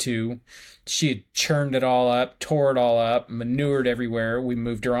month or two, she had churned it all up, tore it all up, manured everywhere. We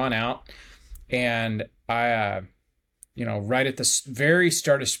moved her on out, and I, right at the very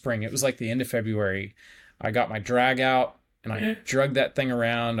start of spring, it was like the end of February, I got my drag out and I drug that thing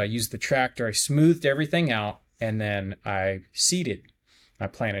around. I used the tractor, I smoothed everything out, and then I seeded. I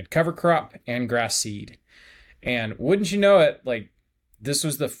planted cover crop and grass seed. And wouldn't you know it, like this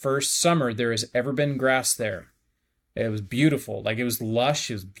was the first summer there has ever been grass there. It was beautiful. Like it was lush,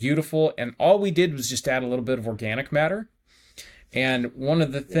 it was beautiful. And all we did was just add a little bit of organic matter. And one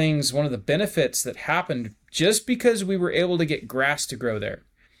of the benefits that happened just because we were able to get grass to grow there.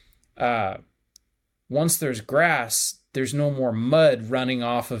 Once there's grass, there's no more mud running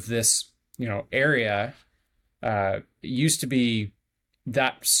off of this, area. It used to be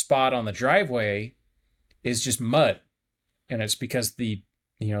that spot on the driveway is just mud. And it's because the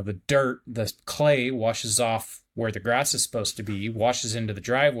dirt, the clay washes off where the grass is supposed to be, washes into the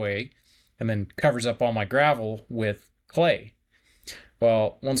driveway, and then covers up all my gravel with clay.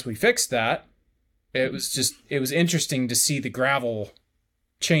 Well, once we fixed that, it was interesting to see the gravel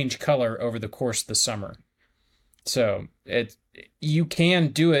change color over the course of the summer. So you can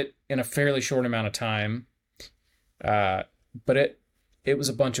do it in a fairly short amount of time, but it was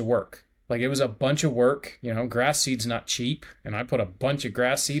a bunch of work. Like, it was a bunch of work. Grass seed's not cheap, and I put a bunch of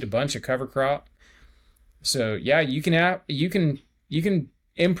grass seed, a bunch of cover crop. So yeah, you can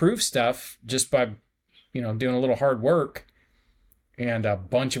improve stuff just by doing a little hard work and a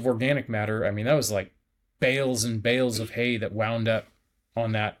bunch of organic matter. I mean, that was like bales and bales of hay that wound up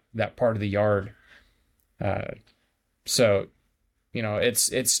on that part of the yard. So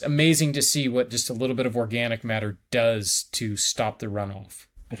it's amazing to see what just a little bit of organic matter does to stop the runoff.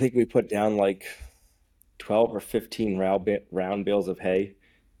 I think we put down like 12 or 15 round bales of hay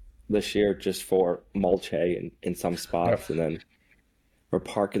this year just for mulch hay in some spots. Yep. And then we're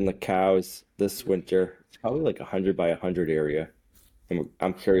parking the cows this winter. It's probably like 100 by 100 area. And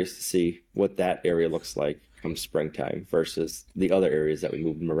I'm curious to see what that area looks like come springtime versus the other areas that we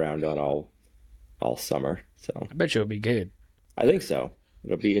move them around on all summer. So I bet you it'll be good. I think so.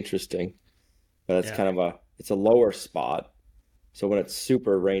 It'll be interesting. But it's kind of it's a lower spot. So when it's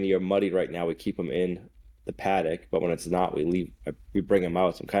super rainy or muddy right now, we keep them in the paddock. But when it's not, we bring them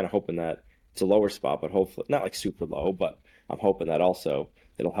out. So I'm kind of hoping that it's a lower spot, but hopefully not like super low. But I'm hoping that also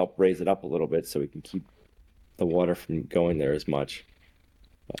it'll help raise it up a little bit so we can keep the water from going there as much.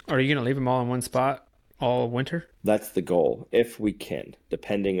 Are you going to leave them all in one spot all winter? That's the goal, if we can,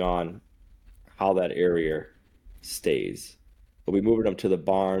 depending on how that area stays. But we moved them to the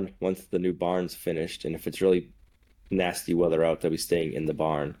barn once the new barn's finished, and if it's really nasty weather out, they'll be staying in the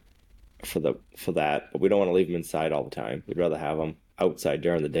barn for that. But we don't want to leave them inside all the time. We'd rather have them outside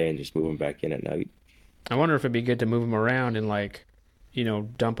during the day and just move them back in at night. I wonder if it'd be good to move them around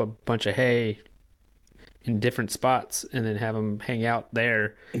and dump a bunch of hay in different spots and then have them hang out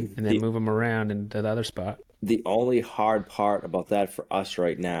there and then move them around into the other spot. The only hard part about that for us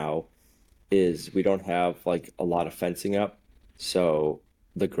right now is we don't have like a lot of fencing up. So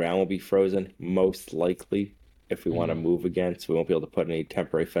the ground will be frozen most likely if we want to move again. So we won't be able to put any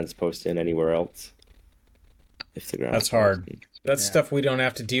temporary fence posts in anywhere else. If the ground That's hard. That's stuff we don't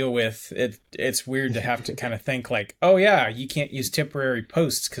have to deal with. It's weird to have to kind of think like, oh yeah, you can't use temporary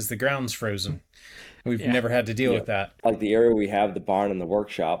posts because the ground's frozen. We've never had to deal with that. Like the area we have, the barn and the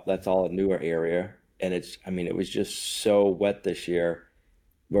workshop, that's all a newer area. And it was just so wet this year.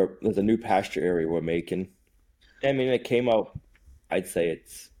 There's a new pasture area we're making. I mean, it came out, I'd say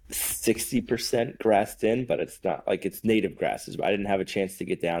it's 60% grassed in, but it's not like it's native grasses. I didn't have a chance to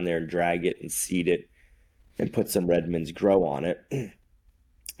get down there and drag it and seed it and put some Redmond's grow on it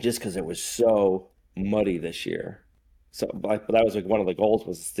just because it was so muddy this year. So, but that was like one of the goals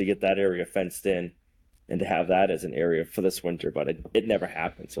was to get that area fenced in and to have that as an area for this winter, but it never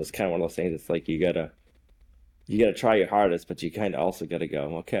happened. So it's kind of one of those things. It's like you gotta try your hardest, but you kind of also gotta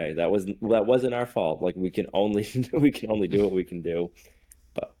go, okay, that wasn't our fault. Like we can only do what we can do.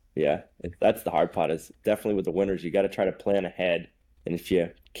 But yeah, that's the hard part. Is definitely with the winters, you got to try to plan ahead. And if you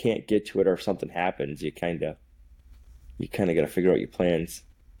can't get to it or if something happens, you kind of got to figure out your plans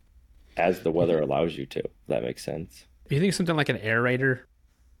as the weather allows you to. If that makes sense. Do you think something like an aerator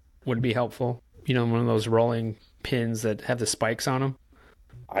would be helpful? One of those rolling pins that have the spikes on them?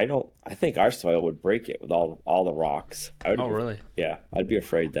 I think our soil would break it with all the rocks. Really? Yeah, I'd be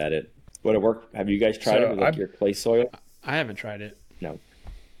afraid that it would have worked. Have you guys tried it with your clay soil? I haven't tried it. No.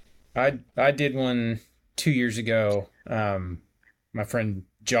 I did one 2 years ago. My friend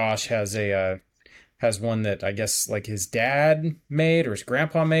Josh has one that I guess like his dad made or his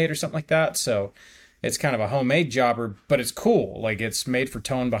grandpa made or something like that. So it's kind of a homemade jobber, but it's cool. Like it's made for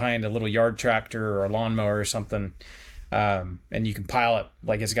towing behind a little yard tractor or a lawnmower or something. And you can pile it,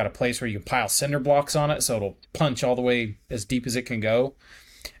 like it's got a place where you can pile cinder blocks on it. So it'll punch all the way as deep as it can go.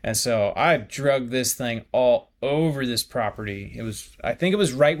 And so I drug this thing all over this property. I think it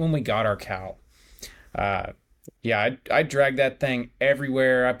was right when we got our cow. I dragged that thing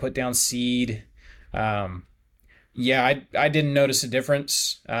everywhere. I put down seed. I didn't notice a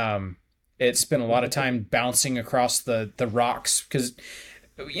difference. It spent a lot of time bouncing across the rocks because,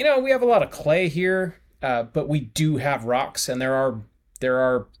 we have a lot of clay here. but we do have rocks, and there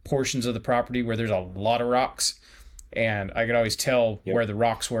are portions of the property where there's a lot of rocks, and I could always tell where the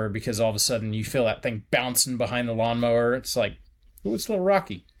rocks were because all of a sudden you feel that thing bouncing behind the lawnmower. It's like, oh, it's a little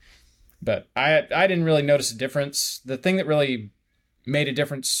rocky. But I didn't really notice a difference. The thing that really made a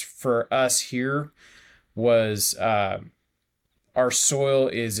difference for us here was our soil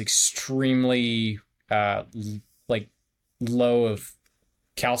is extremely like low of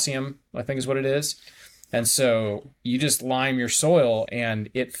calcium, I think is what it is. And so you just lime your soil and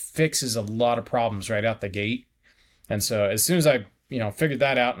it fixes a lot of problems right out the gate. And so as soon as I, figured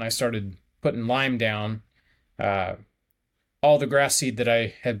that out and I started putting lime down, all the grass seed that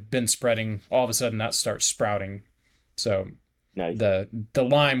I had been spreading, all of a sudden that starts sprouting. So Nice. the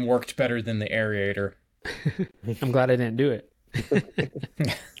lime worked better than the aerator. I'm glad I didn't do it.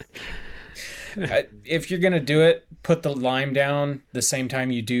 If you're going to do it, put the lime down the same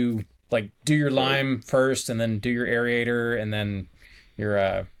time you do your lime first and then do your aerator and then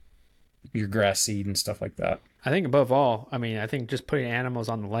your grass seed and stuff like that. I think above all, I think just putting animals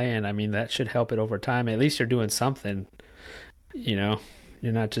on the land, that should help it over time. At least you're doing something, you're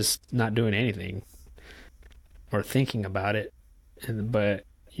not just not doing anything or thinking about it. But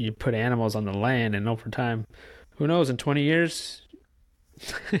you put animals on the land and over time, who knows, in 20 years,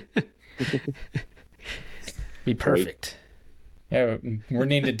 be perfect. Yeah, we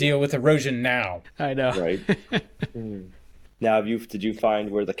need to deal with erosion now. I know. Right. Now, did you find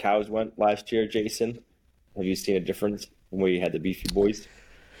where the cows went last year, Jason? Have you seen a difference from where you had the beefy boys?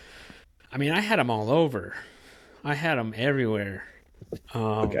 I had them all over. I had them everywhere.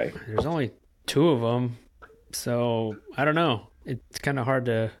 Okay. There's only 2 of them, so I don't know. It's kind of hard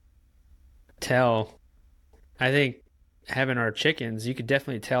to tell. I think having our chickens, you could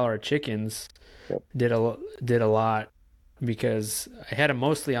definitely tell our chickens did a lot because I had them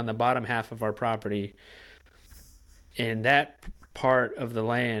mostly on the bottom half of our property, and that part of the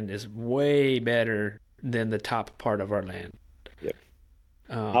land is way better than the top part of our land. Yep.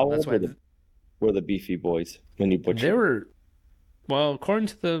 How old were the beefy boys when you butchered? They were, well, according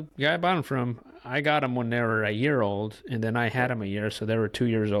to the guy I bought them from, I got them when they were a year old, and then I had them a year, so they were 2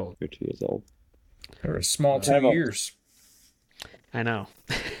 years old. You're 2 years old. They were a small 2 years. I know.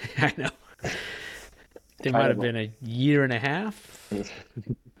 I know. They might have been a year and a half.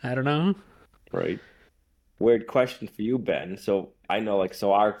 I don't know. Right. Weird question for you, Ben. So I know,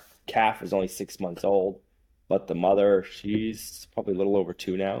 so our calf is only 6 months old, but the mother, she's probably a little over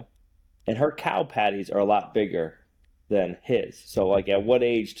 2 now. And her cow patties are a lot bigger than his. So, at what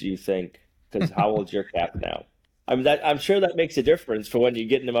age do you think? Because how old's your calf now? I'm sure that makes a difference for when you're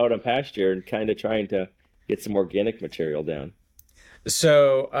getting them out on pasture and kind of trying to get some organic material down.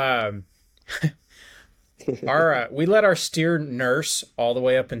 So, we let our steer nurse all the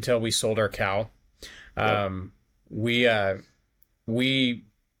way up until we sold our cow. We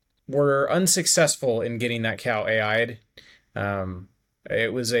were unsuccessful in getting that cow AI'd.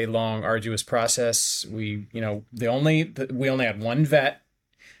 It was a long, arduous process. We only had one vet,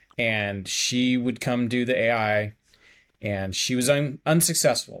 and she would come do the AI, and she was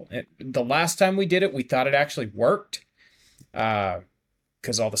unsuccessful. The last time we did it, we thought it actually worked,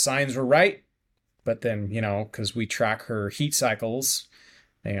 because all the signs were right. But then, because we track her heat cycles,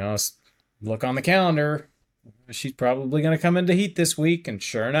 look on the calendar, she's probably going to come into heat this week, and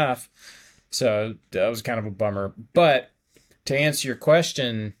sure enough. So that was kind of a bummer. But to answer your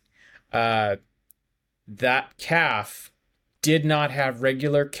question, that calf did not have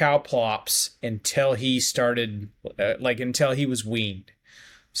regular cow plops until he started, until he was weaned.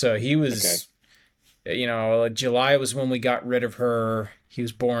 So he was, July was when we got rid of her. He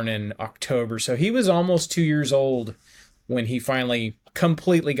was born in October. So he was almost 2 years old when he finally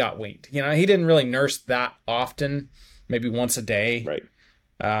completely got weaned. He didn't really nurse that often, maybe once a day. Right.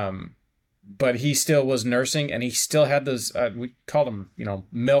 But he still was nursing, and he still had those, we called them,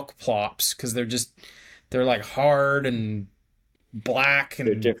 milk plops, because they're like hard and black and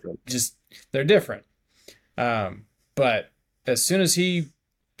they're different. They're different. But as soon as he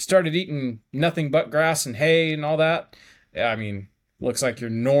started eating nothing but grass and hay and all that, looks like your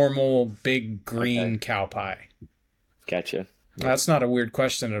normal big green cow pie. Gotcha. That's not a weird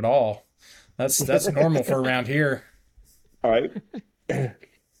question at all. That's normal for around here. All right.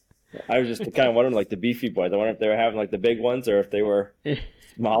 I was just kind of wondering, the beefy boys. I wonder if they were having the big ones or if they were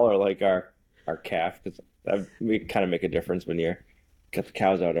smaller, like our calf. Because we kind of make a difference when you get the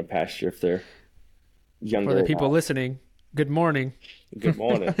cows out on pasture if they're younger. For the people listening, good morning. Good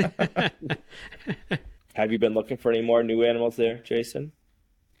morning. Have you been looking for any more new animals there, Jason?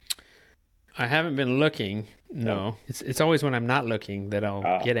 I haven't been looking. No, it's always when I'm not looking that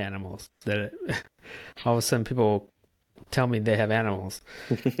I'll get animals. All of a sudden, people tell me they have animals.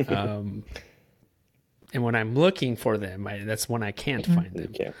 Um, and when I'm looking for them, that's when I can't find You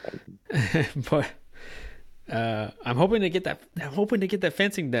them. can't find But I'm hoping to get that. I'm hoping to get that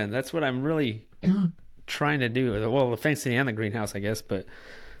fencing done. That's what I'm really trying to do. Well, the fencing and the greenhouse, I guess. But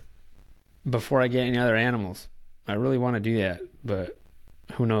before I get any other animals, I really want to do that. But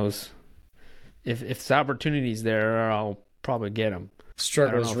who knows? If the opportunity's there, I'll probably get them. I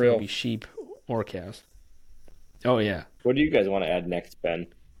Struggle don't know is if it'll real. be sheep or cows. Oh yeah. What do you guys want to add next, Ben?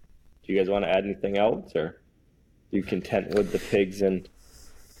 Do you guys want to add anything else, or are you content with the pigs and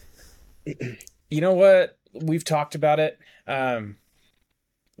You know what? We've talked about it.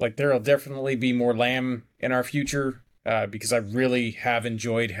 Like there'll definitely be more lamb in our future because I really have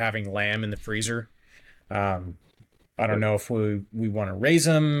enjoyed having lamb in the freezer. Um, I don't know if we want to raise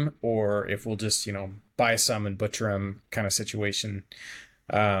them or if we'll just, buy some and butcher them kind of situation.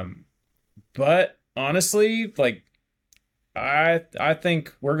 Um, but honestly, like I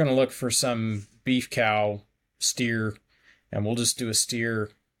think we're gonna look for some beef cow steer, and we'll just do a steer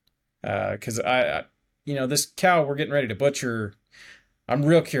because this cow we're getting ready to butcher. I'm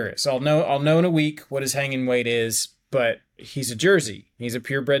real curious. I'll know in a week what his hanging weight is, but he's a Jersey. He's a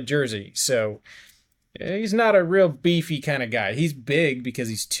purebred Jersey, so he's not a real beefy kind of guy. He's big because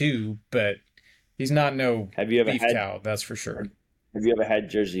he's two, but he's not no have you ever beef had cow. That's for sure. have you ever had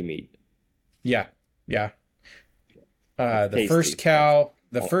Jersey meat? Yeah, yeah. It's The first tasty. cow,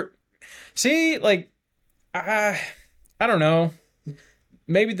 the Oh. first. See, like, I don't know.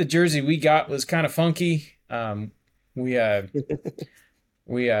 Maybe the Jersey we got was kind of funky.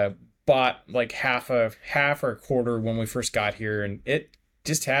 We bought like half or a quarter when we first got here, and it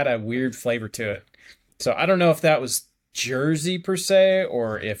just had a weird flavor to it. So I don't know if that was Jersey per se,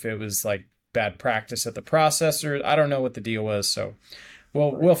 or if it was like bad practice at the processor. I don't know what the deal was. So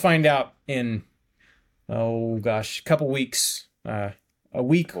we'll find out in a couple weeks. A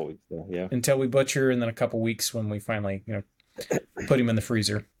week Oh, yeah. until we butcher, and then a couple weeks when we finally put him in the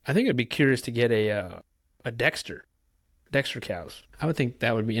freezer. I think I'd be curious to get a Dexter cows. I would think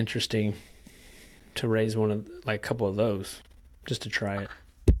that would be interesting to raise a couple of those, just to try it.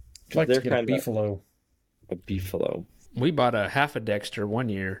 I'd like to They're get a kinda- beefalo. A beefalo. We bought a half a Dexter one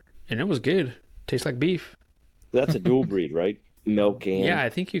year, and it was good. Tastes like beef. That's a dual breed, right? Milk and Yeah, I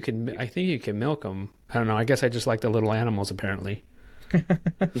think you can. I think you can milk them. I don't know. I guess I just like the little animals. Apparently,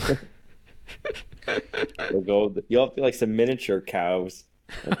 you'll have like some miniature cows.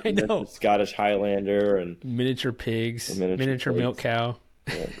 I know. Scottish Highlander and Miniature pigs, Miniature miniature milk pigs. cow,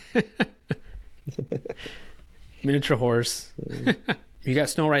 Yeah. miniature horse. You got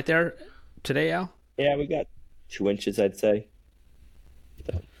snow right there today, Al? Yeah, we got 2 inches, I'd say.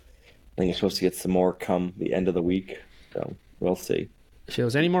 So, I think you're supposed to get some more come the end of the week. So we'll see. If it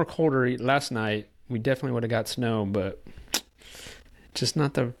was any more colder last night, we definitely would have got snow, but it's just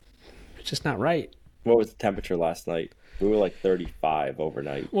not right. What was the temperature last night? We were like 35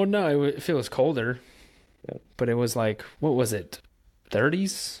 overnight. Well, no, if it was colder, Yeah. but it was like, what was it,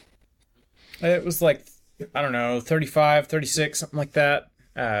 30s? It was like, I don't know, 35, 36, something like that.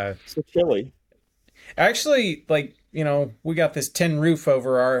 So chilly. Actually, like, we got this tin roof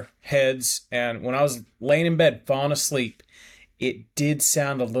over our heads, and when I was laying in bed falling asleep, it did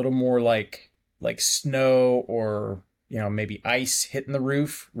sound a little more like snow or, maybe ice hitting the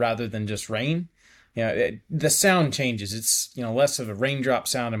roof rather than just rain. The sound changes. It's, less of a raindrop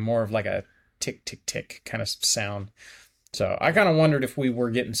sound and more of like a tick, tick, tick kind of sound. So I kind of wondered if we were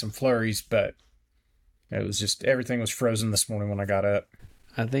getting some flurries, but it was just everything was frozen this morning when I got up.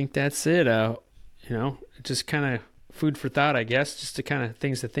 I think that's it. Just kind of food for thought, I guess, just to kind of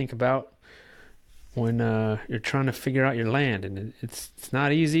things to think about when you're trying to figure out your land, and it's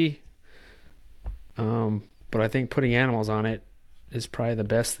not easy. But I think putting animals on it is probably the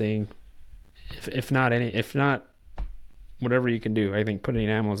best thing. If not whatever you can do, I think putting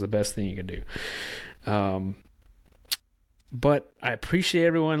animals is the best thing you can do. But I appreciate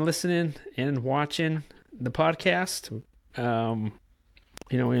everyone listening and watching the podcast.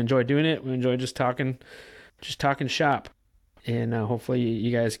 We enjoy doing it. We enjoy just talking shop, and hopefully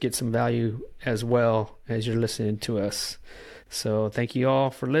you guys get some value as well as you're listening to us. So thank you all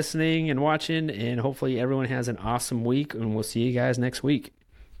for listening and watching, and hopefully everyone has an awesome week, and we'll see you guys next week.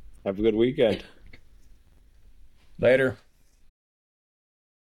 Have a good weekend. Later.